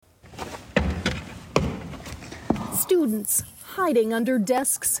students hiding under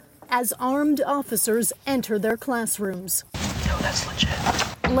desks as armed officers enter their classrooms. No, that's legit.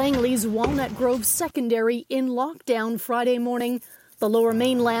 Langley's Walnut Grove Secondary in lockdown Friday morning. The Lower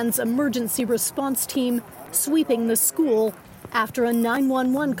Mainland's emergency response team sweeping the school after a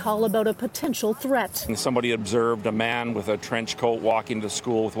 911 call about a potential threat. Somebody observed a man with a trench coat walking to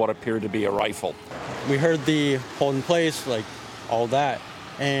school with what appeared to be a rifle. We heard the hold in place, like all that.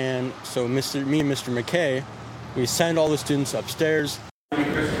 And so me and Mr. McKay, we sent all the students upstairs.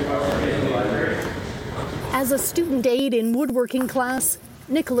 As a student aide in woodworking class,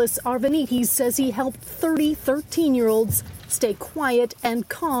 Nicholas Arvanites says he helped 30 13-year-olds stay quiet and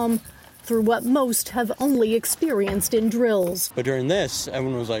calm through what most have only experienced in drills. But during this,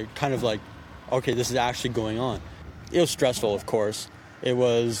 everyone was kind of like, okay, this is actually going on. It was stressful, of course. It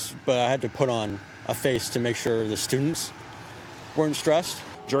was, but I had to put on a face to make sure the students weren't stressed.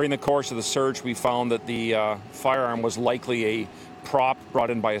 During the course of the search, we found that the firearm was likely a prop brought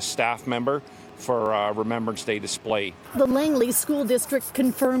in by a staff member for Remembrance Day display. The Langley School District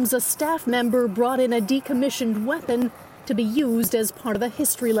confirms a staff member brought in a decommissioned weapon to be used as part of a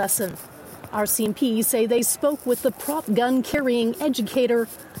history lesson. RCMP say they spoke with the prop gun carrying educator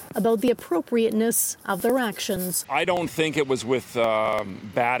about the appropriateness of their actions. I don't think it was with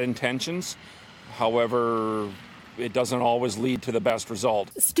bad intentions. However, it doesn't always lead to the best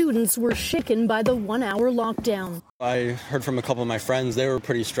result. Students were shaken by the 1-hour lockdown. I heard from a couple of my friends, they were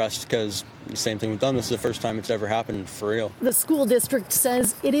pretty stressed because the same thing with them. This is the first time it's ever happened for real. The school district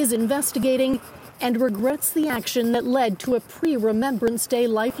says it is investigating and regrets the action that led to a pre-Remembrance Day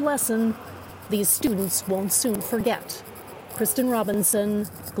life lesson these students won't soon forget. Kristen Robinson,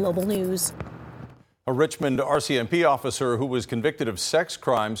 Global News. A Richmond RCMP officer who was convicted of sex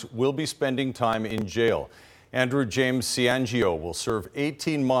crimes will be spending time in jail. Andrew James Ciangio will serve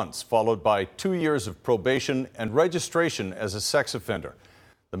 18 months, followed by 2 years of probation and registration as a sex offender.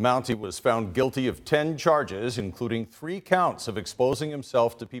 The Mountie was found guilty of 10 charges, including 3 counts of exposing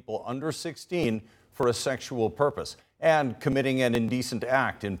himself to people under 16 for a sexual purpose and committing an indecent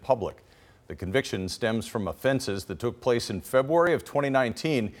act in public. The conviction stems from offenses that took place in February of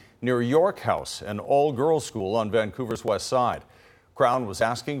 2019 near York House, an all-girls school on Vancouver's west side. Crown was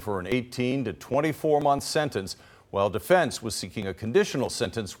asking for an 18 to 24-month sentence, while defense was seeking a conditional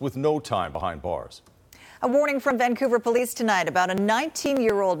sentence with no time behind bars. A warning from Vancouver police tonight about a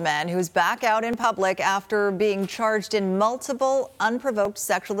 19-year-old man who's back out in public after being charged in multiple unprovoked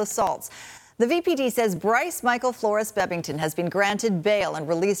sexual assaults. The VPD says Bryce Michael Flores Bebbington has been granted bail and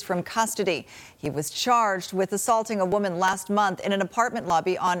released from custody. He was charged with assaulting a woman last month in an apartment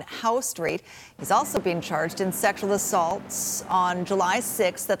lobby on Howe Street. He's also been charged in sexual assaults on July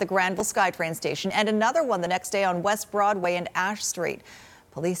 6th at the Granville SkyTrain station and another one the next day on West Broadway and Ash Street.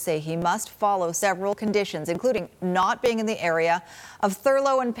 Police say he must follow several conditions, including not being in the area of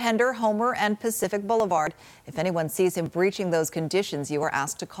Thurlow and Pender, Homer, and Pacific Boulevard. If anyone sees him breaching those conditions, you are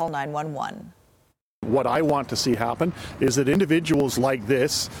asked to call 911. What I want to see happen is that individuals like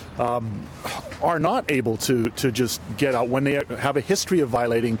this are not able to just get out when they have a history of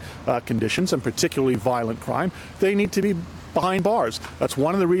violating conditions, and particularly violent crime. They need to be behind bars. That's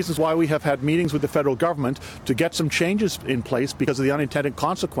one of the reasons why we have had meetings with the federal government to get some changes in place because of the unintended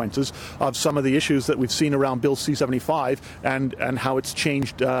consequences of some of the issues that we've seen around Bill C-75 and how it's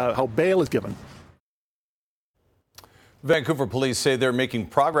changed how bail is given. Vancouver police say they're making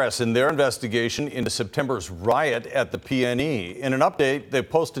progress in their investigation into September's riot at the PNE. In an update they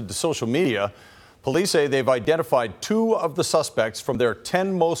posted to social media, police say they've identified 2 of the suspects from their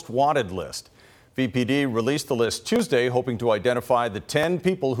 10 most wanted list. VPD released the list Tuesday, hoping to identify the 10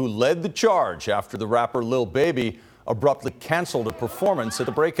 people who led the charge after the rapper Lil Baby abruptly canceled a performance at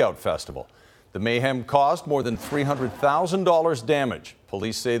the Breakout Festival. The mayhem caused more than $300,000 damage.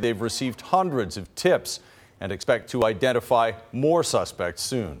 Police say they've received hundreds of tips and expect to identify more suspects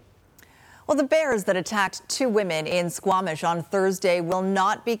soon. Well, the bears that attacked 2 women in Squamish on Thursday will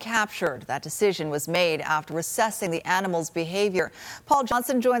not be captured. That decision was made after assessing the animals' behavior. Paul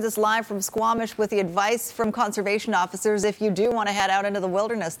Johnson joins us live from Squamish with the advice from conservation officers if you do want to head out into the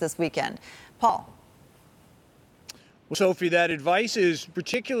wilderness this weekend. Paul. Well, Sophie, that advice is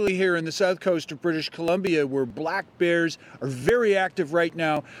particularly here in the south coast of British Columbia, where black bears are very active right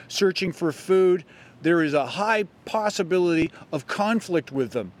now, searching for food. There is a high possibility of conflict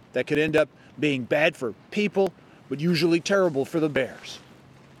with them that could end up being bad for people, but usually terrible for the bears.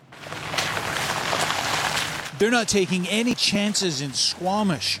 They're not taking any chances in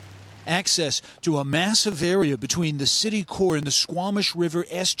Squamish. Access to a massive area between the city core and the Squamish River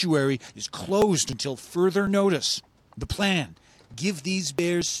estuary is closed until further notice. The plan, give these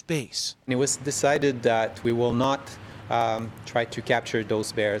bears space. It was decided that we will not try to capture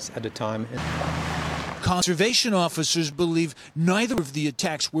those bears at the time. Conservation officers believe neither of the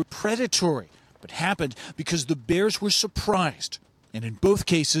attacks were predatory, but happened because the bears were surprised, and in both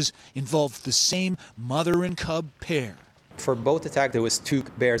cases involved the same mother and cub pair. For both attacks, there was 2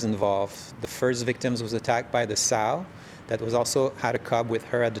 bears involved. The first victim was attacked by the sow that was also had a cub with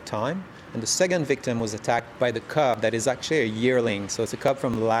her at the time, and the second victim was attacked by the cub that is actually a yearling, so it's a cub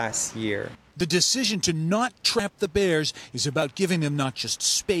from last year. The decision to not trap the bears is about giving them not just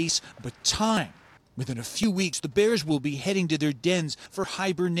space, but time. Within a few weeks, the bears will be heading to their dens for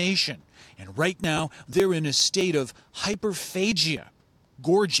hibernation. And right now, they're in a state of hyperphagia,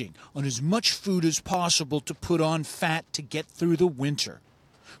 gorging on as much food as possible to put on fat to get through the winter.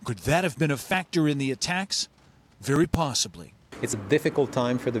 Could that have been a factor in the attacks? Very possibly. It's a difficult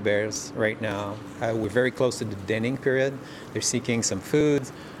time for the bears right now. We're very close to the denning period. They're seeking some food.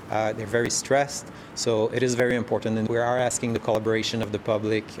 They're very stressed. So it is very important, and we are asking the collaboration of the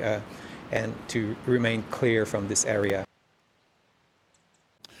public and to remain clear from this area.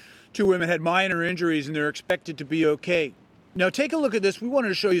 2 women had minor injuries and they're expected to be okay. Now take a look at this. We wanted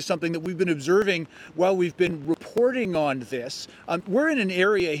to show you something that we've been observing while we've been reporting on this. We're in an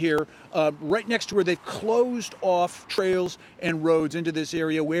area here right next to where they've closed off trails and roads into this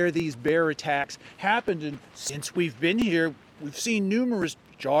area where these bear attacks happened. And since we've been here, we've seen numerous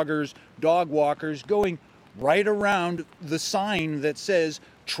joggers, dog walkers going right around the sign that says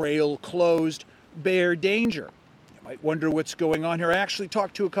trail closed, bear danger. You might wonder what's going on here. I actually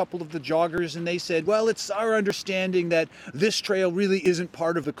talked to a couple of the joggers and they said, well, it's our understanding that this trail really isn't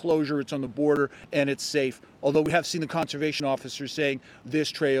part of the closure. It's on the border and it's safe. Although we have seen the conservation officers saying this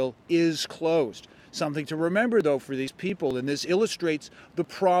trail is closed. Something to remember, though, for these people, and this illustrates the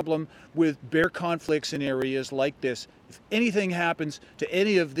problem with bear conflicts in areas like this. If anything happens to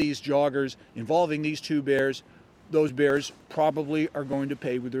any of these joggers involving these 2 bears, those bears probably are going to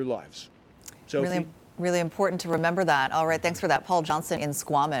pay with their lives. So really important to remember that. All right, thanks for that. Paul Johnson in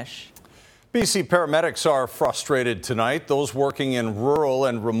Squamish. BC paramedics are frustrated tonight. Those working in rural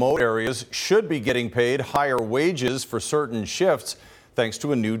and remote areas should be getting paid higher wages for certain shifts thanks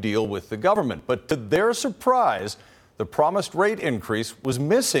to a new deal with the government. But to their surprise, the promised rate increase was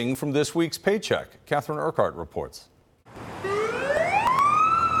missing from this week's paycheck. Catherine Urquhart reports.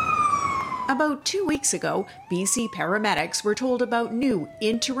 About 2 weeks ago, BC paramedics were told about new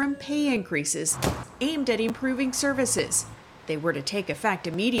interim pay increases aimed at improving services. They were to take effect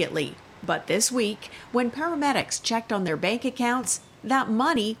immediately. But this week, when paramedics checked on their bank accounts, that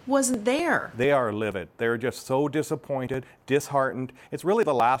money wasn't there. They are livid. They're just so disappointed, disheartened. It's really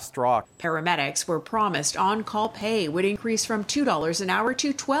the last straw. Paramedics were promised on-call pay would increase from $2 an hour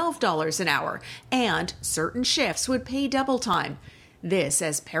to $12 an hour, and certain shifts would pay double time. This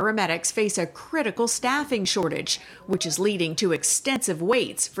as paramedics face a critical staffing shortage, which is leading to extensive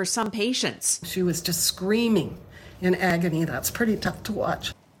waits for some patients. She was just screaming in agony. That's pretty tough to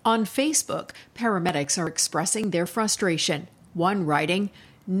watch. On Facebook, paramedics are expressing their frustration. One writing,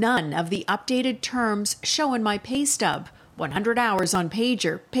 "None of the updated terms show in my pay stub. 100 hours on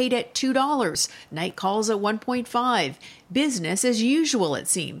pager, paid at $2. Night calls at 1.5. Business as usual, it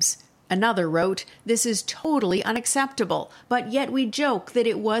seems." Another wrote, "This is totally unacceptable, but yet we joke that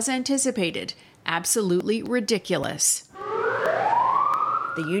it was anticipated. Absolutely ridiculous."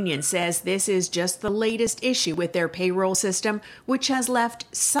 The union says this is just the latest issue with their payroll system, which has left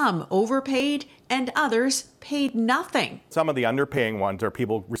some overpaid and others paid nothing. Some of the underpaying ones are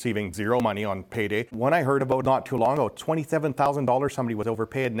people receiving zero money on payday. One I heard about not too long ago, $27,000 somebody was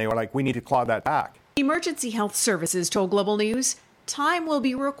overpaid, and they were like, we need to claw that back. Emergency Health Services told Global News time will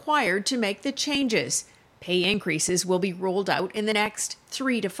be required to make the changes. Pay increases will be rolled out in the next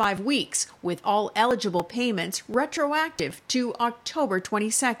 3 to 5 weeks, with all eligible payments retroactive to October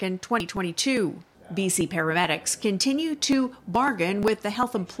 22, 2022. BC paramedics continue to bargain with the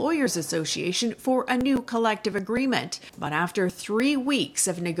Health Employers Association for a new collective agreement. But after 3 weeks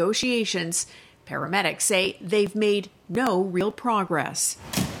of negotiations, paramedics say they've made no real progress.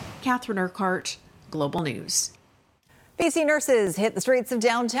 Catherine Urquhart, Global News. BC nurses hit the streets of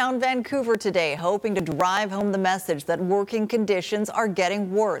downtown Vancouver today, hoping to drive home the message that working conditions are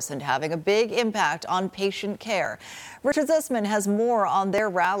getting worse and having a big impact on patient care. Richard Zussman has more on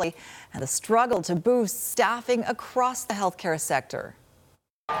their rally and the struggle to boost staffing across the healthcare sector.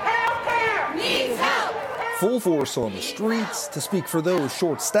 Healthcare needs help! Full force on the streets to speak for those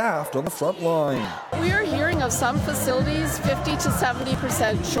short-staffed on the front line. We are hearing of some facilities 50 to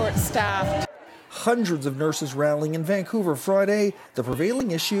 70% short-staffed. Hundreds of nurses rallying in Vancouver Friday. The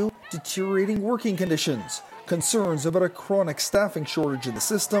prevailing issue, deteriorating working conditions. Concerns about a chronic staffing shortage in the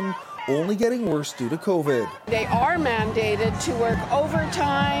system only getting worse due to COVID. They are mandated to work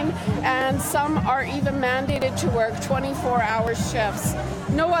overtime, and some are even mandated to work 24-hour shifts.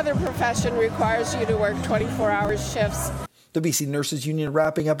 No other profession requires you to work 24-hour shifts. The BC Nurses Union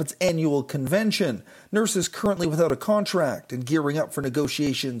wrapping up its annual convention. Nurses currently without a contract and gearing up for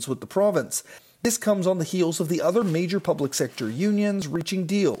negotiations with the province. This comes on the heels of the other major public sector unions reaching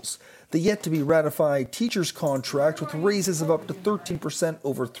deals. The yet-to-be-ratified teachers' contract with raises of up to 13%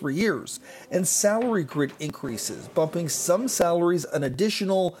 over 3 years, and salary grid increases, bumping some salaries an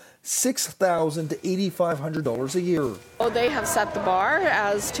additional $6,000 to $8,500 a year. They have set the bar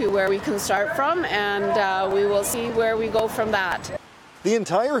as to where we can start from, and we will see where we go from that. The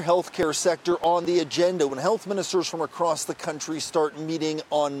entire healthcare sector on the agenda when health ministers from across the country start meeting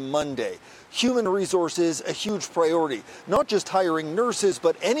on Monday. Human resources, a huge priority. Not just hiring nurses,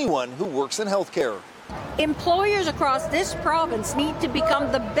 but anyone who works in healthcare. Employers across this province need to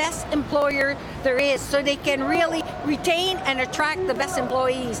become the best employer there is so they can really retain and attract the best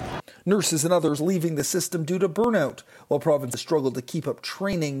employees. Nurses and others leaving the system due to burnout, while provinces struggle to keep up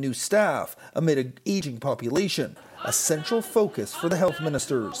training new staff amid an aging population. A central focus for the health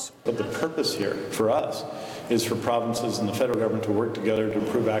ministers. But the purpose here for us is for provinces and the federal government to work together to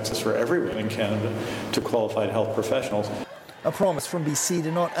improve access for everyone in Canada to qualified health professionals. A promise from BC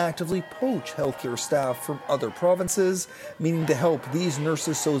to not actively poach healthcare staff from other provinces, meaning the help these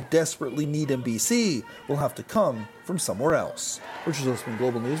nurses so desperately need in BC will have to come from somewhere else. Richard Zussman,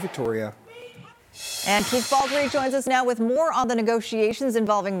 Global News, Victoria. And Keith Baldry joins us now with more on the negotiations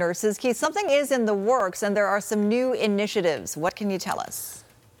involving nurses. Keith, something is in the works and there are some new initiatives. What can you tell us?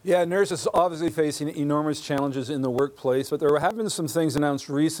 Yeah, nurses obviously facing enormous challenges in the workplace, but there have been some things announced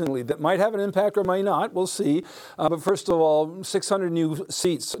recently that might have an impact or might not. We'll see. But first of all, 600 new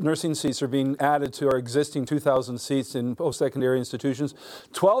seats, nursing seats, are being added to our existing 2,000 seats in post-secondary institutions.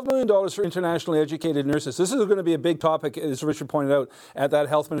 $12 million for internationally educated nurses. This is going to be a big topic, as Richard pointed out, at that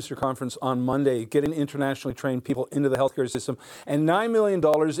health minister conference on Monday, getting internationally trained people into the healthcare system, and $9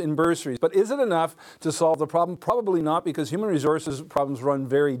 million in bursaries. But is it enough to solve the problem? Probably not, because human resources problems run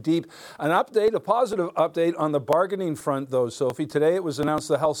very deep. An update, a positive update on the bargaining front, though, Sophie. Today it was announced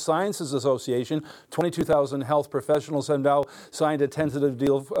the Health Sciences Association, 22,000 health professionals, have now signed a tentative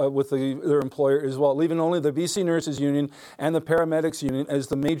deal with their employer as well, leaving only the BC Nurses Union and the Paramedics Union as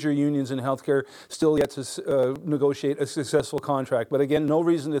the major unions in healthcare still yet to negotiate a successful contract. But again, no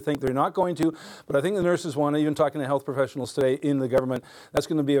reason to think they're not going to. But I think the nurses want to, even talking to health professionals today in the government, that's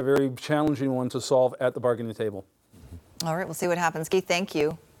going to be a very challenging one to solve at the bargaining table. All right, we'll see what happens. Keith, thank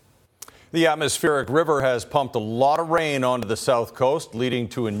you. The atmospheric river has pumped a lot of rain onto the south coast, leading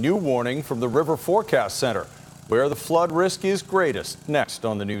to a new warning from the River Forecast Center, where the flood risk is greatest. Next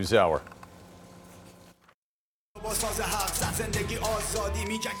on the News Hour.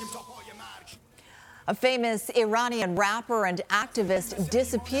 A famous Iranian rapper and activist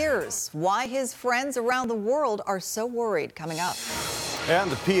disappears. Why his friends around the world are so worried. Coming up.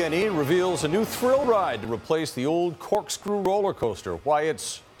 And the PNE reveals a new thrill ride to replace the old corkscrew roller coaster. Why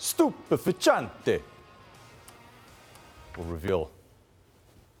it's stupefacciante. We'll reveal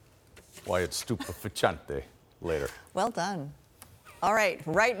why it's stupefacciante later. Well done. All right,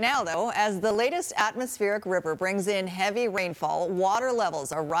 right now, though, as the latest atmospheric river brings in heavy rainfall, water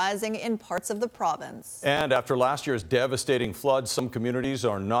levels are rising in parts of the province. And after last year's devastating floods, some communities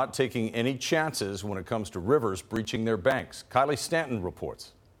are not taking any chances when it comes to rivers breaching their banks. Kylie Stanton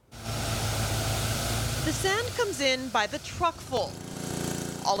reports. The sand comes in by the truckful,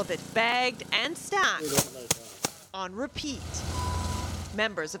 all of it bagged and stacked on repeat.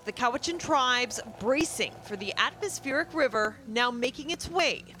 Members of the Cowichan tribes bracing for the atmospheric river now making its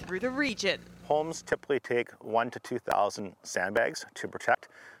way through the region. Homes typically take 1,000 to 2,000 sandbags to protect,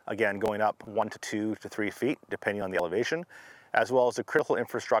 again going up 1 to 2 to 3 feet depending on the elevation, as well as the critical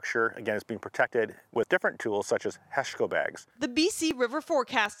infrastructure, again, is being protected with different tools such as HESCO bags. The BC River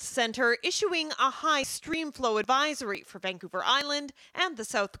Forecast Centre issuing a high stream flow advisory for Vancouver Island and the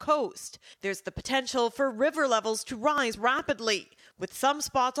South Coast. There's the potential for river levels to rise rapidly, with some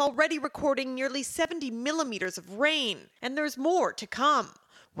spots already recording nearly 70 millimeters of rain. And there's more to come,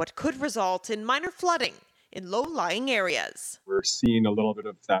 what could result in minor flooding in low-lying areas. We're seeing a little bit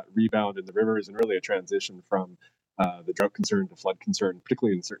of that rebound in the rivers and really a transition from the drought concern to flood concern,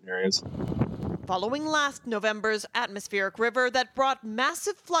 particularly in certain areas. Following last November's atmospheric river that brought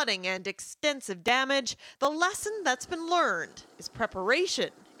massive flooding and extensive damage, the lesson that's been learned is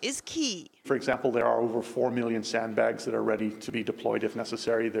preparation is key. For example, there are over 4 million sandbags that are ready to be deployed if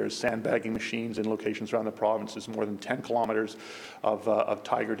necessary. There's sandbagging machines in locations around the province. There's more than 10 kilometers of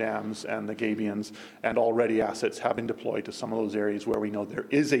Tiger dams and the Gabions, and already assets have been deployed to some of those areas where we know there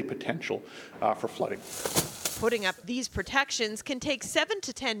is a potential for flooding. Putting up these protections can take 7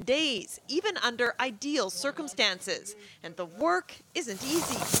 to 10 days, even under ideal circumstances, and the work isn't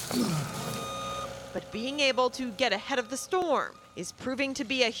easy. But being able to get ahead of the storm is proving to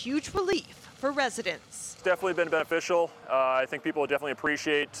be a huge relief for residents. It's definitely been beneficial. I think people definitely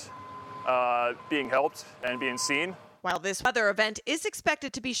appreciate being helped and being seen. While this weather event is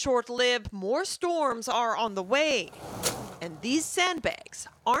expected to be short-lived, more storms are on the way. And these sandbags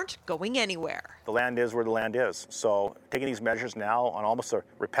aren't going anywhere. The land is where the land is. So taking these measures now on almost a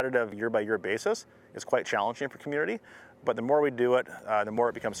repetitive year-by-year basis is quite challenging for community. But the more we do it, the more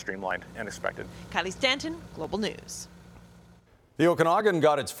it becomes streamlined and expected. Kylie Stanton, Global News. The Okanagan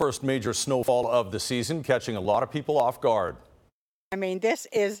got its first major snowfall of the season, catching a lot of people off guard. I mean, this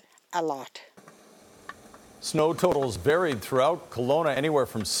is a lot. Snow totals varied throughout Kelowna, anywhere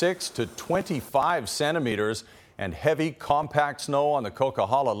from 6 to 25 centimeters, and heavy, compact snow on the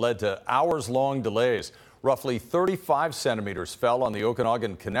Coquihalla led to hours-long delays. Roughly 35 centimeters fell on the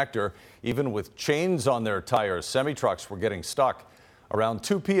Okanagan Connector. Even with chains on their tires, semi-trucks were getting stuck. Around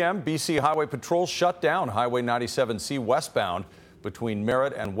 2 p.m., BC Highway Patrol shut down Highway 97C westbound between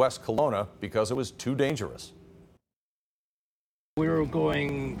Merritt and West Kelowna because it was too dangerous. We were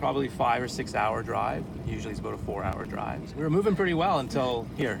going probably 5 or 6 hour drive. Usually it's about a 4-hour drive. We were moving pretty well until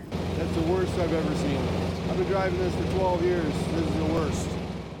here. That's the worst I've ever seen. I've been driving this for 12 years. This is the worst.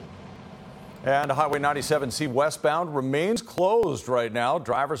 And Highway 97C westbound remains closed right now.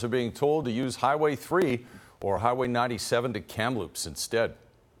 Drivers are being told to use Highway 3 or Highway 97 to Kamloops instead.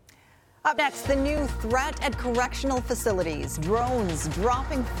 Up next, the new threat at correctional facilities, drones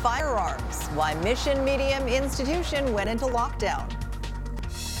dropping firearms, why Mission Medium Institution went into lockdown.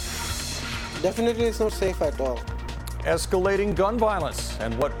 Definitely it's not safe at all. Escalating gun violence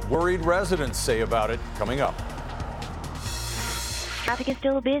and what worried residents say about it coming up. Traffic is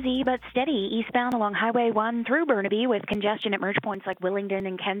still busy but steady eastbound along Highway 1 through Burnaby with congestion at merge points like Willingdon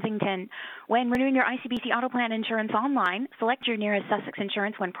and Kensington. When renewing your ICBC Auto Plan insurance online, select your nearest Sussex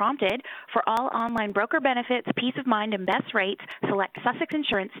Insurance when prompted. For all online broker benefits, peace of mind, and best rates, select Sussex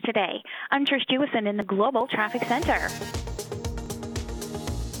Insurance today. I'm Trish Jewison in the Global Traffic Center.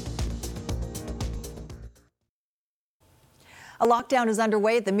 A lockdown is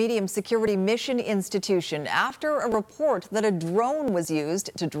underway at the Medium Security Mission Institution after a report that a drone was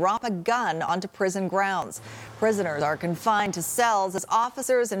used to drop a gun onto prison grounds. Prisoners are confined to cells as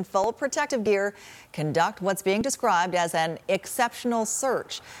officers in full protective gear conduct what's being described as an exceptional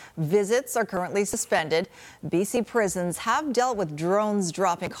search. Visits are currently suspended. BC prisons have dealt with drones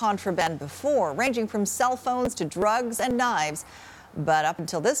dropping contraband before, ranging from cell phones to drugs and knives. But up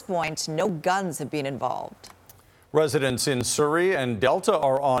until this point, no guns have been involved. Residents in Surrey and Delta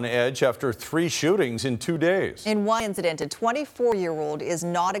are on edge after 3 shootings in 2 days. In one incident, a 24-year-old is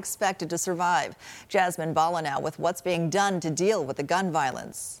not expected to survive. Jasmine Bala now with what's being done to deal with the gun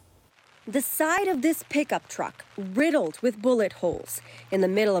violence. The side of this pickup truck riddled with bullet holes in the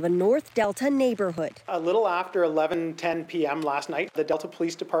middle of a North Delta neighborhood. A little after 11:10 p.m. last night, the Delta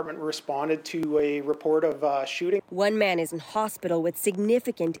Police Department responded to a report of shooting. One man is in hospital with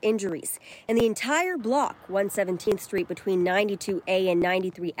significant injuries, and the entire block, 117th Street between 92A and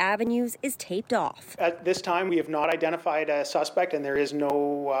 93 Avenues, is taped off. At this time, we have not identified a suspect, and there is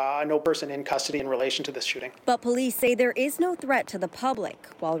no person in custody in relation to this shooting. But police say there is no threat to the public,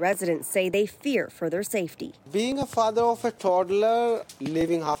 while residents say they fear for their safety. Being a father of a toddler,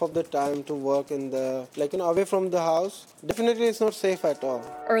 leaving half of the time to work in away from the house, definitely it's not safe at all.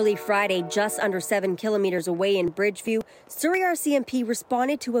 Early Friday, just under 7 kilometers away in Bridgeview, Surrey RCMP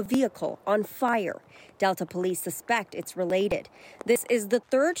responded to a vehicle on fire. Delta police suspect it's related. This is the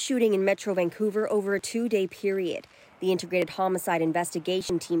 3rd shooting in Metro Vancouver over a 2-day period. The Integrated Homicide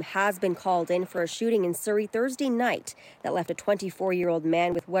Investigation Team has been called in for a shooting in Surrey Thursday night that left a 24-year-old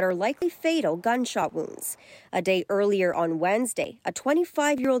man with what are likely fatal gunshot wounds. A day earlier on Wednesday, a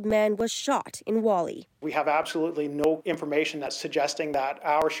 25-year-old man was shot in Whalley. We have absolutely no information that's suggesting that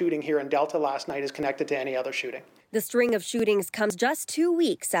our shooting here in Delta last night is connected to any other shooting. The string of shootings comes just 2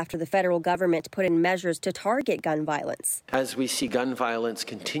 weeks after the federal government put in measures to target gun violence. As we see gun violence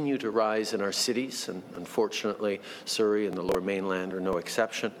continue to rise in our cities, and unfortunately Surrey and the Lower Mainland are no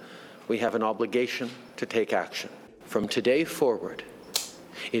exception, we have an obligation to take action. From today forward,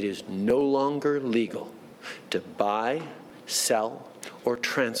 it is no longer legal to buy, sell, or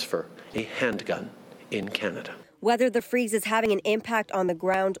transfer a handgun in Canada. Whether the freeze is having an impact on the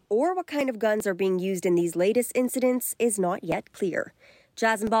ground or what kind of guns are being used in these latest incidents is not yet clear.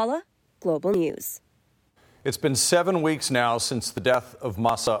 Jasmine Bala, Global News. It's been 7 weeks now since the death of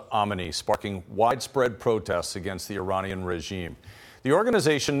Mahsa Amini, sparking widespread protests against the Iranian regime. The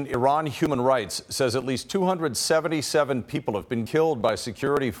organization Iran Human Rights says at least 277 people have been killed by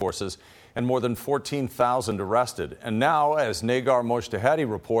security forces and more than 14,000 arrested. And now, as Negar Moshtehadi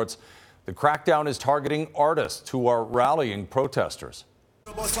reports, the crackdown is targeting artists who are rallying protesters.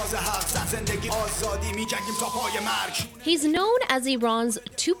 He's known as Iran's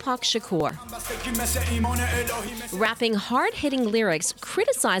Tupac Shakur, rapping hard-hitting lyrics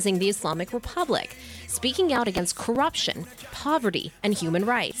criticizing the Islamic Republic, speaking out against corruption, poverty, and human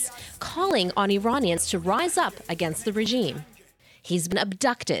rights, calling on Iranians to rise up against the regime. He's been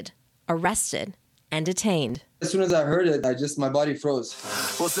abducted, arrested, and detained. As soon as I heard it, my body froze.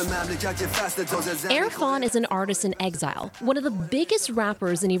 Erfan is an artist in exile, one of the biggest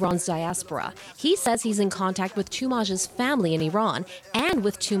rappers in Iran's diaspora. He says he's in contact with Toomaj's family in Iran and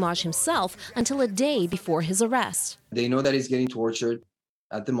with Toomaj himself until a day before his arrest. They know that he's getting tortured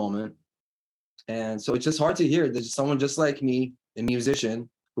at the moment. And so it's just hard to hear that someone just like me, a musician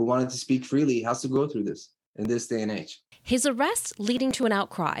who wanted to speak freely, has to go through this in this day and age. His arrest leading to an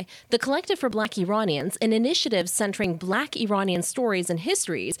outcry. The Collective for Black Iranians, an initiative centering Black Iranian stories and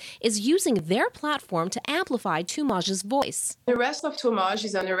histories, is using their platform to amplify Toomaj's voice. The arrest of Toomaj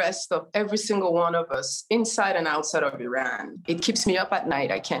is an arrest of every single one of us, inside and outside of Iran. It keeps me up at night.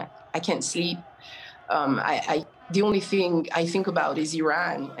 I can't sleep. The only thing I think about is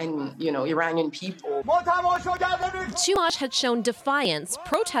Iran and, Iranian people. Toomaj had shown defiance,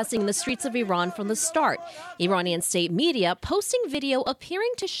 protesting in the streets of Iran from the start. Iranian state media posting video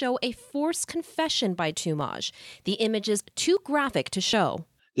appearing to show a forced confession by Toomaj. The image is too graphic to show.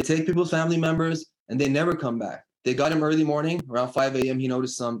 They take people's family members and they never come back. They got him early morning, around 5 a.m. He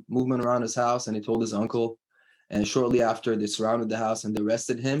noticed some movement around his house and he told his uncle. And shortly after, they surrounded the house and they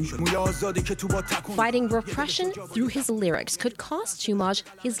arrested him. Fighting repression through his lyrics could cost Toomaj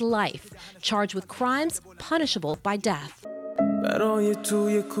his life, charged with crimes punishable by death.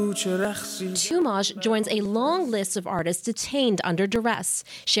 Toomaj joins a long list of artists detained under duress.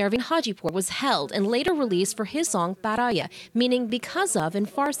 Shervin Hajipur was held and later released for his song Baraya, meaning because of in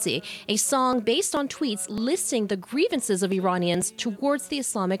Farsi, a song based on tweets listing the grievances of Iranians towards the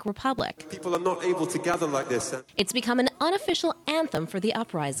Islamic Republic. People are not able to gather like this. It's become an unofficial anthem for the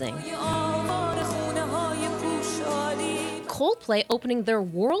uprising. Coldplay opening their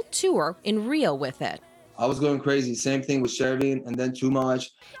world tour in Rio with it. I was going crazy. Same thing with Shervin and then Toomaj.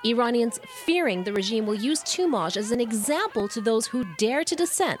 Iranians fearing the regime will use Toomaj as an example to those who dare to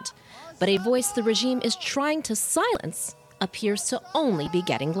dissent. But a voice the regime is trying to silence appears to only be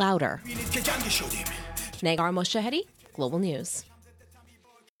getting louder. Negar Moshtehadi, Global News.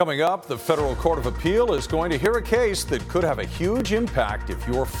 Coming up, the Federal Court of Appeal is going to hear a case that could have a huge impact if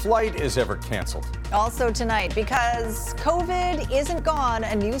your flight is ever canceled. Also tonight, because COVID isn't gone,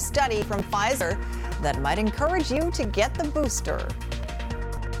 a new study from Pfizer that might encourage you to get the booster.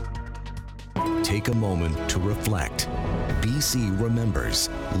 Take a moment to reflect. BC Remembers,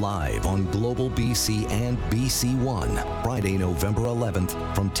 live on Global BC and BC One, Friday, November 11th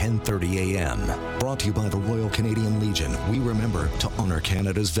from 10:30 a.m. Brought to you by the Royal Canadian Legion. We remember to honor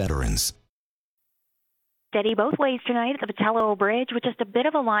Canada's veterans. Steady both ways tonight at the Patello Bridge with just a bit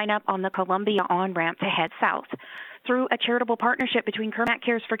of a lineup on the Columbia on-ramp to head south. Through a charitable partnership between Kermac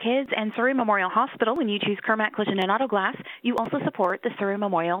Cares for Kids and Surrey Memorial Hospital, when you choose Kermac Collision and Auto Glass, you also support the Surrey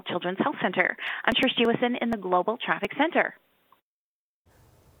Memorial Children's Health Center. I'm Trish Jewison in the Global Traffic Center.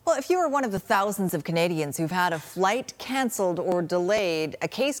 Well, if you are one of the thousands of Canadians who've had a flight canceled or delayed, a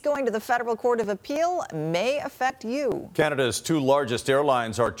case going to the Federal Court of Appeal may affect you. Canada's two largest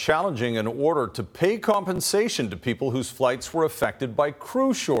airlines are challenging an order to pay compensation to people whose flights were affected by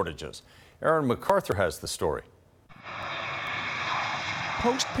crew shortages. Aaron MacArthur has the story.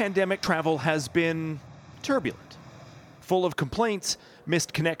 Post-pandemic travel has been turbulent, full of complaints,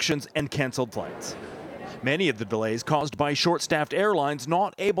 missed connections, and canceled flights. Many of the delays caused by short-staffed airlines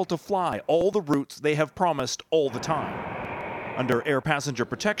not able to fly all the routes they have promised all the time. Under air passenger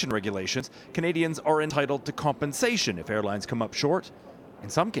protection regulations, Canadians are entitled to compensation if airlines come up short, in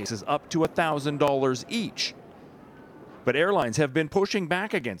some cases up to $1,000 each. But airlines have been pushing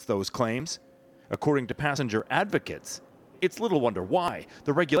back against those claims. According to passenger advocates, it's little wonder why.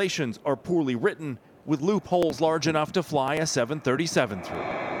 The regulations are poorly written, with loopholes large enough to fly a 737 through.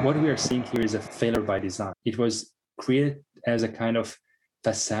 What we are seeing here is a failure by design. It was created as a kind of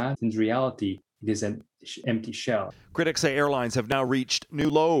facade. In reality, it is a empty shell. Critics say airlines have now reached new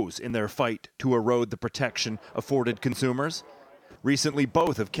lows in their fight to erode the protection afforded consumers. Recently,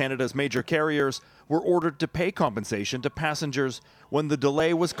 both of Canada's major carriers were ordered to pay compensation to passengers when the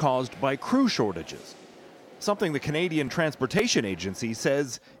delay was caused by crew shortages, something the Canadian Transportation Agency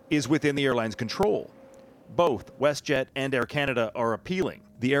says is within the airline's control. Both WestJet and Air Canada are appealing,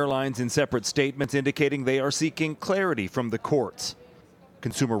 the airlines in separate statements indicating they are seeking clarity from the courts.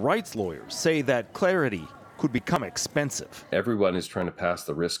 Consumer rights lawyers say that clarity could become expensive. Everyone is trying to pass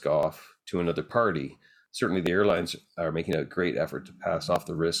the risk off to another party. Certainly the airlines are making a great effort to pass off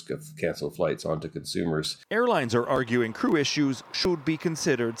the risk of canceled flights onto consumers. Airlines are arguing crew issues should be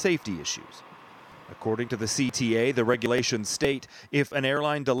considered safety issues. According to the CTA, the regulations state if an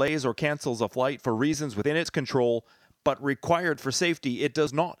airline delays or cancels a flight for reasons within its control, but required for safety, it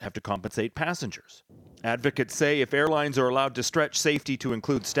does not have to compensate passengers. Advocates say if airlines are allowed to stretch safety to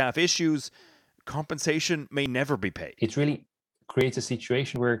include staff issues, compensation may never be paid. It really creates a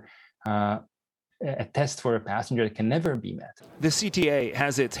situation where a test for a passenger can never be met. The CTA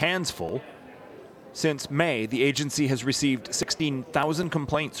has its hands full. Since May, the agency has received 16,000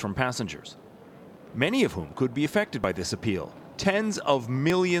 complaints from passengers, many of whom could be affected by this appeal. Tens of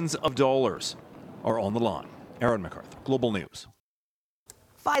millions of dollars are on the line. Aaron MacArthur, Global News.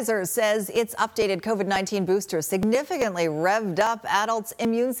 Pfizer says its updated COVID-19 booster significantly revved up adults'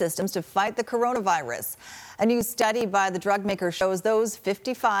 immune systems to fight the coronavirus. A new study by the drug maker shows those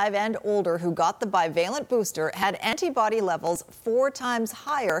 55 and older who got the bivalent booster had antibody levels 4 times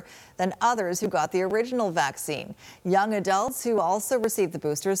higher than others who got the original vaccine. Young adults who also received the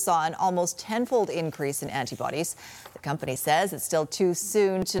booster saw an almost tenfold increase in antibodies. The company says it's still too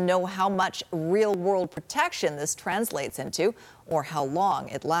soon to know how much real-world protection this translates into or how long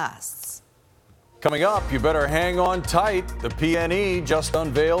it lasts. Coming up, you better hang on tight. The PNE just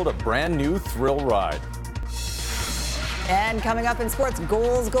unveiled a brand new thrill ride. And coming up in sports,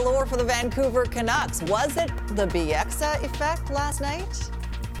 goals galore for the Vancouver Canucks. Was it the Bieksa effect last night?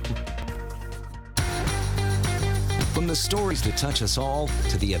 From the stories that touch us all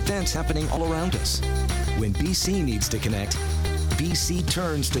to the events happening all around us. When BC needs to connect, BC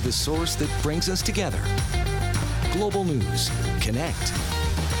turns to the source that brings us together. Global News. Connect.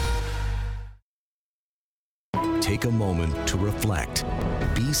 Take a moment to reflect.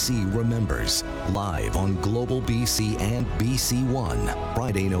 BC Remembers, live on Global BC and BC One,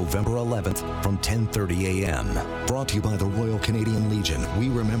 Friday, November 11th from 10:30 a.m. Brought to you by the Royal Canadian Legion. We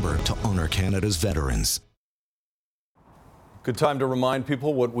remember to honor Canada's veterans. Good time to remind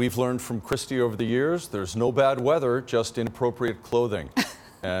people what we've learned from Christy over the years. There's no bad weather, just inappropriate clothing.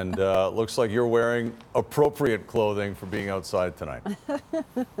 And looks like you're wearing appropriate clothing for being outside tonight.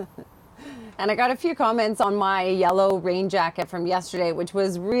 And I got a few comments on my yellow rain jacket from yesterday, which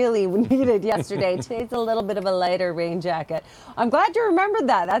was really needed yesterday. Today's a little bit of a lighter rain jacket. I'm glad you remembered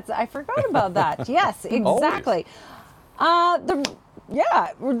that. I forgot about that. Yes, exactly.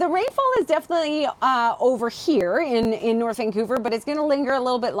 The rainfall is definitely over here in North Vancouver, but it's going to linger a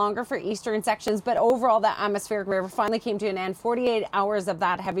little bit longer for eastern sections. But overall, that atmospheric river finally came to an end. 48 hours of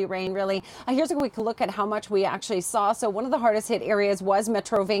that heavy rain, really. Here's a quick look at how much we actually saw. So one of the hardest hit areas was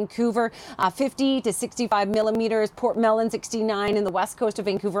Metro Vancouver, 50 to 65 millimeters. Port Mellon, 69, and the west coast of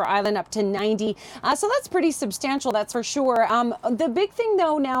Vancouver Island up to 90. So that's pretty substantial, that's for sure. The big thing,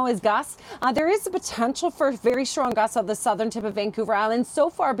 though, now is gusts. There is the potential for very strong gusts on the southern tip of Vancouver Island. So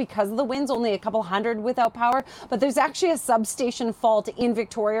far, because of the winds, only a couple hundred without power, but there's actually a substation fault in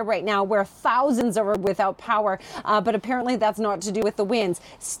Victoria right now where thousands are without power, but apparently that's not to do with the winds.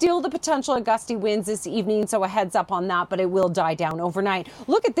 Still the potential of gusty winds this evening, so a heads up on that, but it will die down overnight.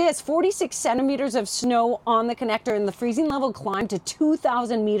 Look at this, 46 centimeters of snow on the connector, and the freezing level climbed to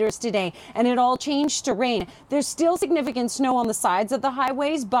 2,000 meters today, and it all changed to rain. There's still significant snow on the sides of the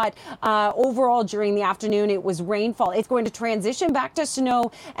highways, but overall during the afternoon it was rainfall. It's going to transition back to snow,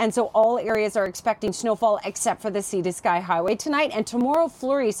 and so all areas are expecting snowfall except for the Sea to Sky Highway tonight, and tomorrow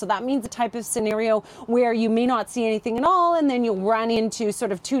flurries. So that means the type of scenario where you may not see anything at all, and then you'll run into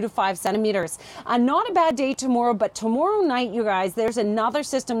sort of 2 to 5 centimeters. Not a bad day tomorrow, but tomorrow night, you guys, there's another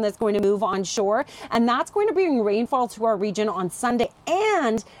system that's going to move onshore, and that's going to bring rainfall to our region on Sunday,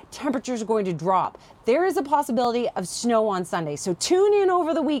 and temperatures are going to drop. There is a possibility of snow on Sunday. So tune in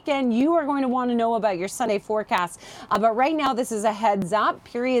over the weekend. You are going to want to know about your Sunday forecast. But right now, this is a heads up.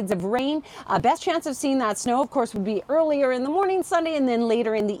 Periods of rain. Best chance of seeing that snow, of course, would be earlier in the morning Sunday and then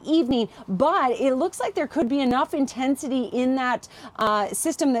later in the evening. But it looks like there could be enough intensity in that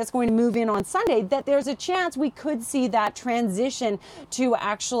system that's going to move in on Sunday that there's a chance we could see that transition to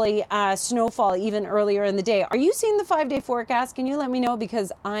actually snowfall even earlier in the day. Are you seeing the 5-day forecast? Can you let me know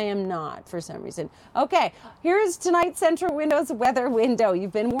because I am not for some reason. Okay, here's tonight's Central Windows weather window.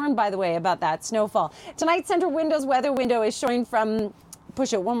 You've been warned, by the way, about that snowfall. Tonight's Central Windows weather window is showing from,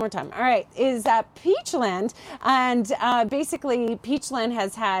 push it one more time. All right, is Peachland. And basically, Peachland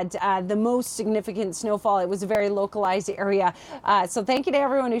has had the most significant snowfall. It was a very localized area. So thank you to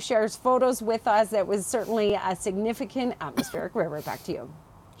everyone who shares photos with us. That was certainly a significant atmospheric river. Back to you.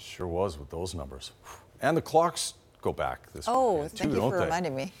 Sure was with those numbers. And the clocks go back this weekend, too, thank you don't for they?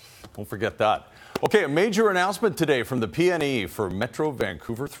 reminding me. Don't forget that. Okay, a major announcement today from the PNE for Metro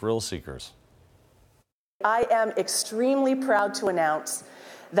Vancouver thrill seekers. I am extremely proud to announce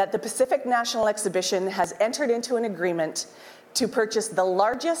that the Pacific National Exhibition has entered into an agreement to purchase the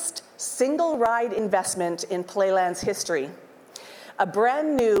largest single ride investment in Playland's history. A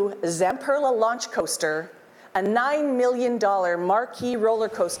brand new Zamperla launch coaster, a $9 million marquee roller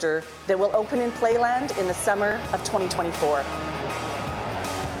coaster that will open in Playland in the summer of 2024.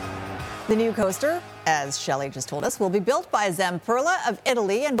 The new coaster, as Shelley just told us, will be built by Zamperla of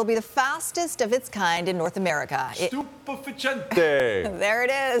Italy and will be the fastest of its kind in North America. Stupefacente. There it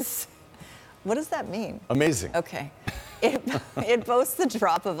is. What does that mean? Amazing. Okay. It boasts the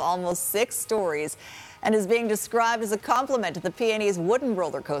drop of almost 6 stories and is being described as a complement to the PNE's wooden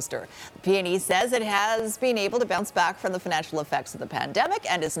roller coaster. The PNE says it has been able to bounce back from the financial effects of the pandemic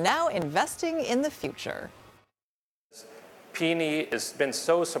and is now investing in the future. PNE has been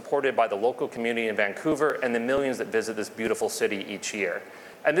so supported by the local community in Vancouver and the millions that visit this beautiful city each year.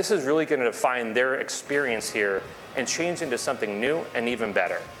 And this is really going to define their experience here and change into something new and even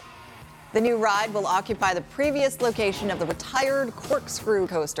better. The new ride will occupy the previous location of the retired corkscrew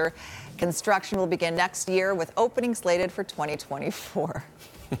coaster. Construction will begin next year with opening slated for 2024.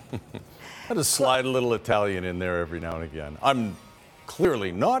 I just slide a little Italian in there every now and again. I'm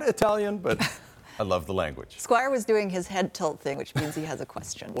clearly not Italian, but I love the language. Squire was doing his head tilt thing, which means he has a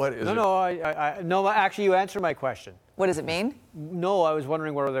question. What is it? No, actually, you answered my question. What does it mean? No, I was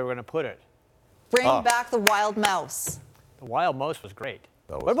wondering where they were going to put it. Bring back the wild mouse. The wild mouse was great.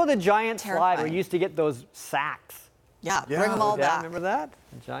 What about the giant slide where you used to get those sacks? Yeah, bring them all back. Remember that?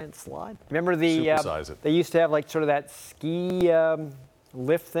 The giant slide. Remember the Supersize it. They used to have like sort of that ski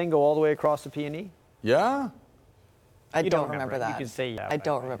lift thing go all the way across the PNE? Yeah? I don't remember that. You can say yeah. I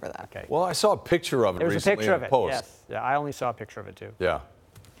don't remember that. Okay. Well, I saw a picture of it There was a recently picture in of a it, post. yes. Yeah, I only saw a picture of it too. Yeah.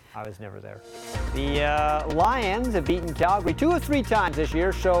 I was never there. The Lions have beaten Calgary 2 or 3 times this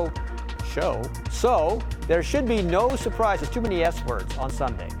year, so there should be no surprises. Too many S words on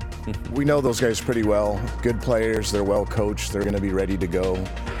Sunday. We know those guys pretty well. Good players. They're well coached. They're going to be ready to go.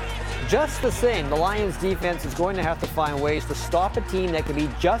 Just the same, the Lions defense is going to have to find ways to stop a team that can be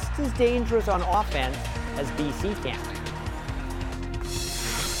just as dangerous on offense as BC can.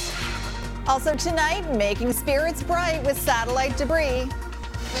 Also tonight, making spirits bright with satellite debris.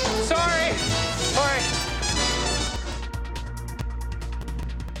 Sorry.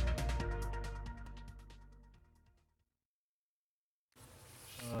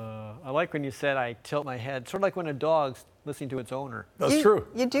 I like when you said I tilt my head, sort of like when a dog's listening to its owner. That's true.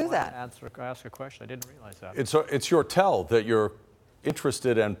 You do that. Ask a question. I didn't realize that. It's your tell that you're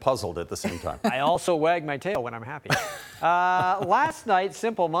interested and puzzled at the same time. I also wag my tail when I'm happy. Last night,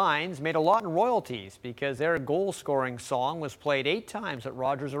 Simple Minds made a lot in royalties because their goal-scoring song was played 8 times at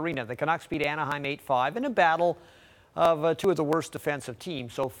Rogers Arena. The Canucks beat Anaheim 8-5 in a battle of 2 of the worst defensive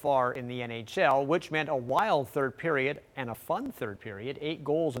teams so far in the NHL, which meant a wild third period and a fun third period, 8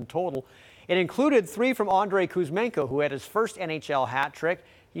 goals in total. It included 3 from Andrei Kuzmenko, who had his first NHL hat trick.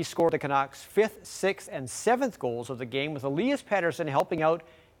 He scored the Canucks' 5th, 6th, and 7th goals of the game, with Elias Pettersson helping out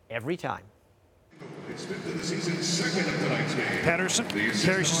every time. Pettersson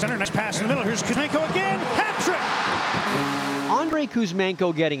carries center, nice pass in the middle. Here's Kuzmenko again, hat trick! Andrei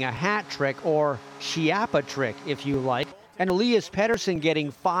Kuzmenko getting a hat trick, or Chiappa trick, if you like, and Elias Pettersson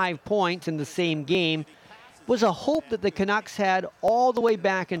getting 5 points in the same game was a hope that the Canucks had all the way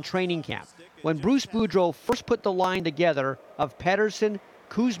back in training camp, when Bruce Boudreau first put the line together of Pettersson,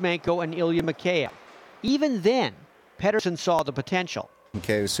 Kuzmenko, and Ilya Mikheyev. Even then, Pettersson saw the potential.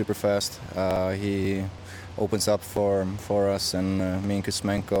 Mikheyev is super fast. He opens up for us, and me and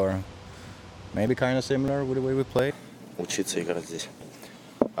Kuzmenko are maybe kind of similar with the way we play. Учиться играть здесь.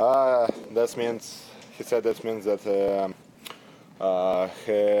 That means that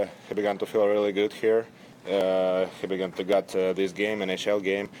he began to feel really good here. He began to get this game, NHL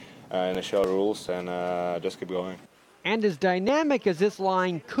game, NHL rules, and just keep going. And as dynamic as this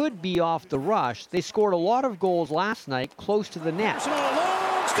line could be off the rush, they scored a lot of goals last night close to the net.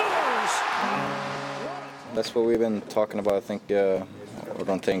 That's what we've been talking about. I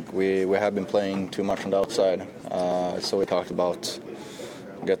don't think we have been playing too much on the outside. So we talked about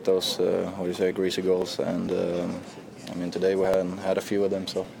get those greasy goals. And I mean, today we had a few of them.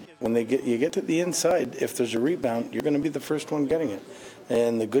 So when you get to the inside, if there's a rebound, you're going to be the first one getting it.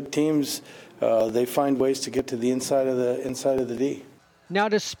 And the good teams, they find ways to get to the inside of the D. Now,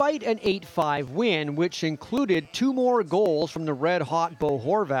 despite an 8-5 win, which included 2 more goals from the red-hot Bo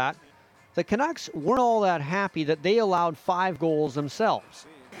Horvat, the Canucks weren't all that happy that they allowed 5 goals themselves.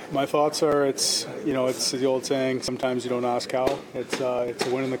 My thoughts are it's the old saying, sometimes you don't ask how. It's a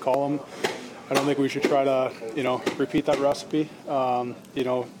win in the column. I don't think we should try to, repeat that recipe,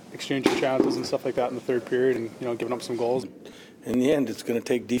 exchanging chances and stuff like that in the third period and, giving up some goals. In the end, it's going to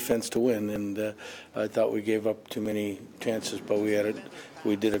take defense to win, and I thought we gave up too many chances, but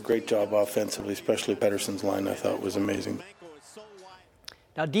we did a great job offensively, especially Pettersson's line I thought was amazing.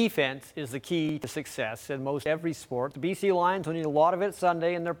 Now, defense is the key to success in most every sport. The BC Lions will need a lot of it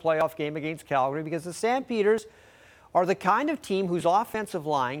Sunday in their playoff game against Calgary because the Stampeders are the kind of team whose offensive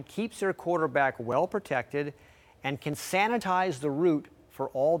line keeps their quarterback well protected and can sanitize the route for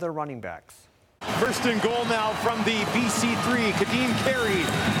all their running backs. First and goal now from the BC3. Kadeem Carey.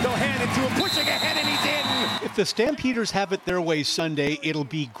 They'll hand it to him, pushing ahead, and he's in. If the Stampeders have it their way Sunday, it'll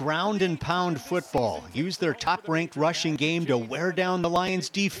be ground and pound football. Use their top-ranked rushing game to wear down the Lions'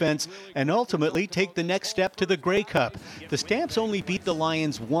 defense and ultimately take the next step to the Grey Cup. The Stamps only beat the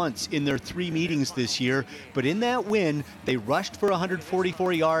Lions once in their 3 meetings this year, but in that win, they rushed for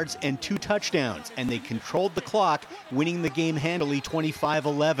 144 yards and 2 touchdowns, and they controlled the clock, winning the game handily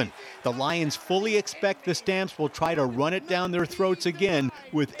 25-11. The Lions fully expect the Stamps will try to run it down their throats again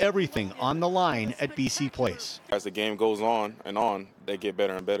with everything on the line at BC Place. As the game goes on, they get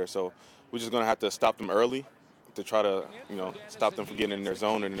better and better. So we're just going to have to stop them early to try to, stop them from getting in their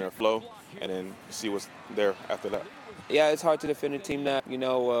zone and in their flow, and then see what's there after that. Yeah, it's hard to defend a team that,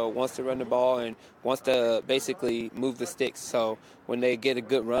 wants to run the ball and wants to basically move the sticks. So when they get a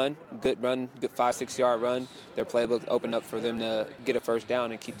good 5-6 yard run, their playbook open up for them to get a first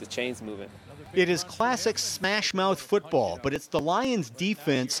down and keep the chains moving. It is classic smash-mouth football, but it's the Lions'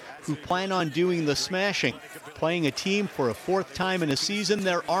 defense who plan on doing the smashing. Playing a team for a 4th time in a season,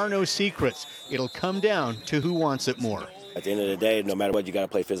 there are no secrets. It'll come down to who wants it more. At the end of the day, no matter what, you got to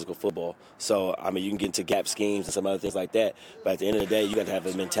play physical football. So, you can get into gap schemes and some other things like that, but at the end of the day, you got to have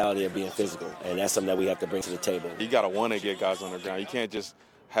a mentality of being physical, and that's something that we have to bring to the table. You got to want to get guys on the ground. You can't just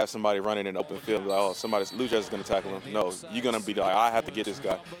have somebody running in the open field like, Lucius is going to tackle him. No, you're going to be like, I have to get this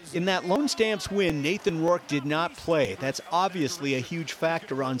guy. In that Lone Stamps win, Nathan Rourke did not play. That's obviously a huge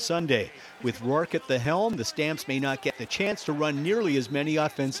factor on Sunday. With Rourke at the helm, the Stamps may not get the chance to run nearly as many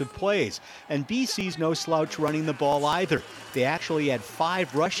offensive plays. And BC's no slouch running the ball either. They actually had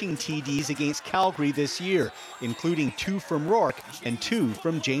 5 rushing TDs against Calgary this year, including 2 from Rourke and 2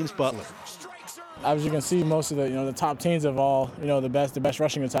 from James Butler. As you can see, most of the top teams have all the best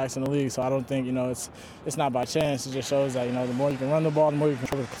rushing attacks in the league. So I don't think it's not by chance. It just shows that the more you can run the ball, the more you can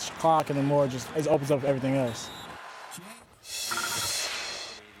control the clock, and the more it opens up everything else.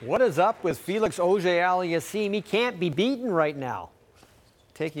 What is up with Felix Auger-Aliassime? He can't be beaten right now.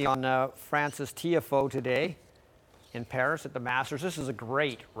 Taking on Francis Tiafoe today in Paris at the Masters. This is a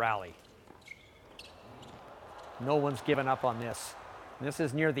great rally. No one's given up on this. This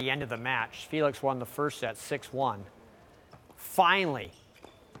is near the end of the match. Felix won the first set 6-1. Finally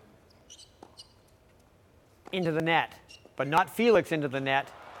into the net, but not Felix into the net.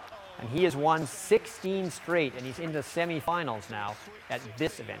 And he has won 16 straight, and he's into semifinals now at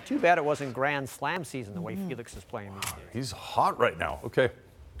this event. Too bad it wasn't Grand Slam season the way Felix is playing these days. He's hot right now. Okay.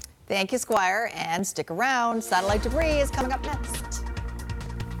 Thank you, Squire, and stick around. Satellite Debris is coming up next.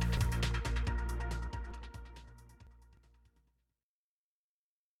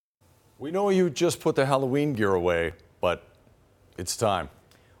 We know you just put the Halloween gear away, but it's time.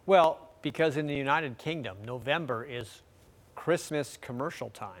 Well, because in the United Kingdom, November is Christmas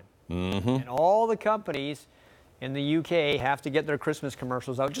commercial time. Mm-hmm. And all the companies in the UK have to get their Christmas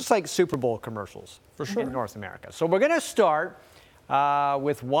commercials out, just like Super Bowl commercials for sure in North America. So we're going to start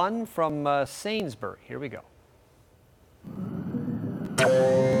with one from Sainsbury. Here we go.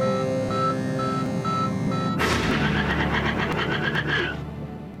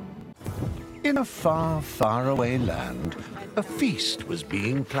 In a far, far away land, a feast was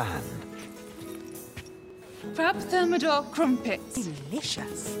being planned. Crab thermidor crumpets.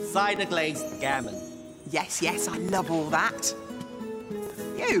 Delicious. Cider glazed gammon. Yes, I love all that.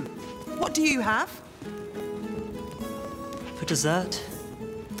 You, what do you have? For dessert?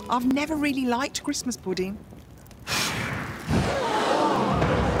 I've never really liked Christmas pudding.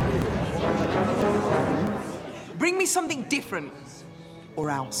 Bring me something different. Or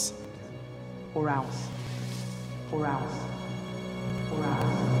else. Or else. Or else.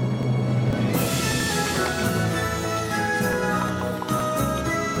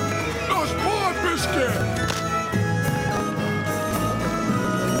 Los Poor Biscuit!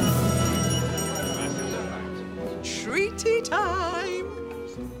 Treaty time!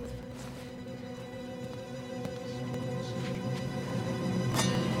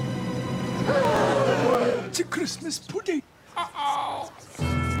 It's a Christmas pudding. Uh-oh.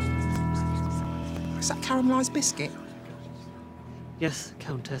 Is that caramelised biscuit? Yes,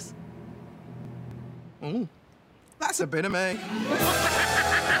 Countess. That's a bit of me.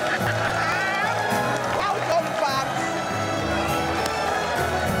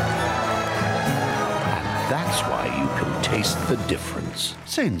 That's why you can taste the difference.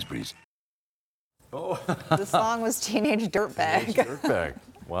 Sainsbury's. Oh. The song was Teenage Dirtbag. Dirtbag.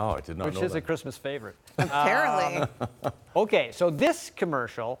 Wow, I did not know that. Which is a Christmas favorite. Apparently. Okay, so this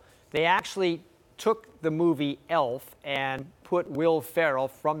commercial, they actually took the movie Elf and put Will Ferrell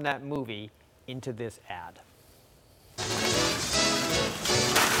from that movie into this ad.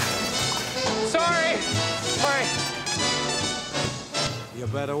 Sorry. You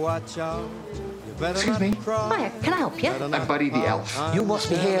better watch out. You better Excuse me. Hiya, can I help you? I'm Buddy the Elf. You must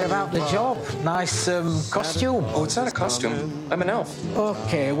be here about the job. Nice costume. Oh, it's not a costume. I'm an elf.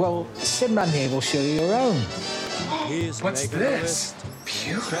 Okay, well, Simran here will show you your own. What's this?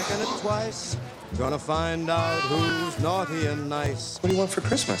 Checking it twice. Gonna find out who's naughty and nice. What do you want for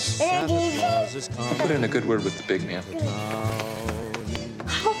Christmas? I'll put in a good word with the big man.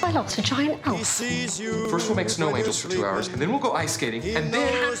 How about lots of giant elf? First we'll make snow angels for 2 hours, and then we'll go ice skating, and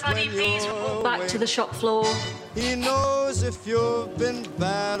then... Buddy, please report back to the shop floor. He knows if you've been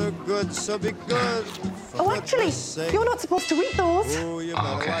bad or good, so be good. Oh, actually, you're not supposed to eat those.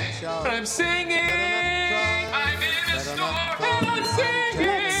 Okay. I'm singing. I'm in a store and I'm singing.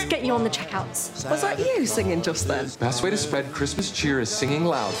 Let's get you on the checkouts. Was that you singing just then? Best way to spread Christmas cheer is singing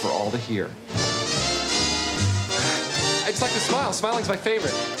loud for all to hear. I just like to smile. Smiling's my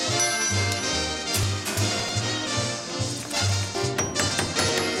favorite.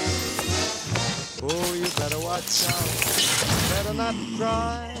 Oh, you better watch out. Better not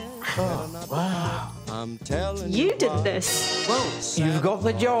cry. Oh, wow. I'm telling You did this. Whoa. You've got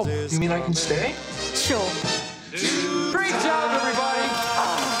the job. You mean I can stay? Sure. Great job, everybody.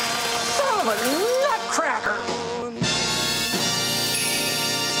 Son of a nutcracker.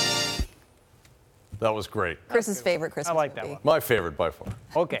 That was great. Chris's favorite Christmas I like movie. that one. My favorite by far.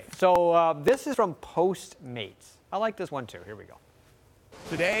 Okay, so this is from Postmates. I like this one too. Here we go.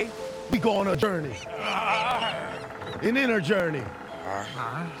 Today, we go on a journey. An inner journey.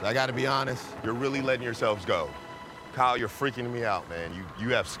 I gotta be honest, you're really letting yourselves go. Kyle, you're freaking me out, man. You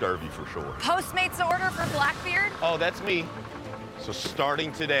have scurvy for sure. Postmates order for Blackbeard? Oh, that's me. So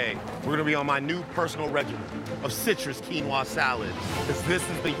starting today, we're gonna be on my new personal regimen of citrus quinoa salad, because this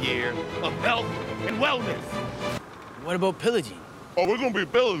is the year of health and wellness. What about pillaging? Oh, we're gonna be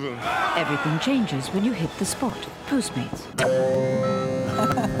pillaging. Everything changes when you hit the spot. Postmates.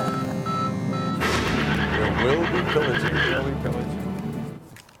 There will be pillaging.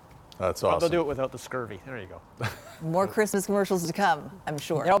 That's Well, awesome. they'll do it without the scurvy. There you go. More Christmas commercials to come, I'm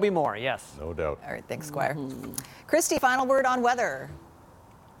sure. There'll be more, yes. No doubt. All right, thanks, Squire. Christy, final word on weather.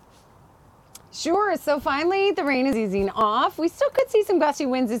 Sure. So finally, the rain is easing off. We still could see some gusty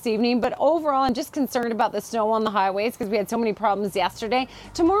winds this evening, but overall, I'm just concerned about the snow on the highways because we had so many problems yesterday.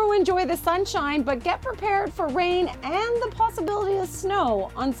 Tomorrow, enjoy the sunshine, but get prepared for rain and the possibility of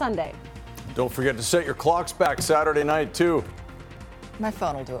snow on Sunday. Don't forget to set your clocks back Saturday night, too. My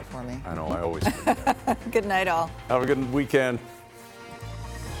phone will do it for me. I know, I always do. Good night, all. Have a good weekend.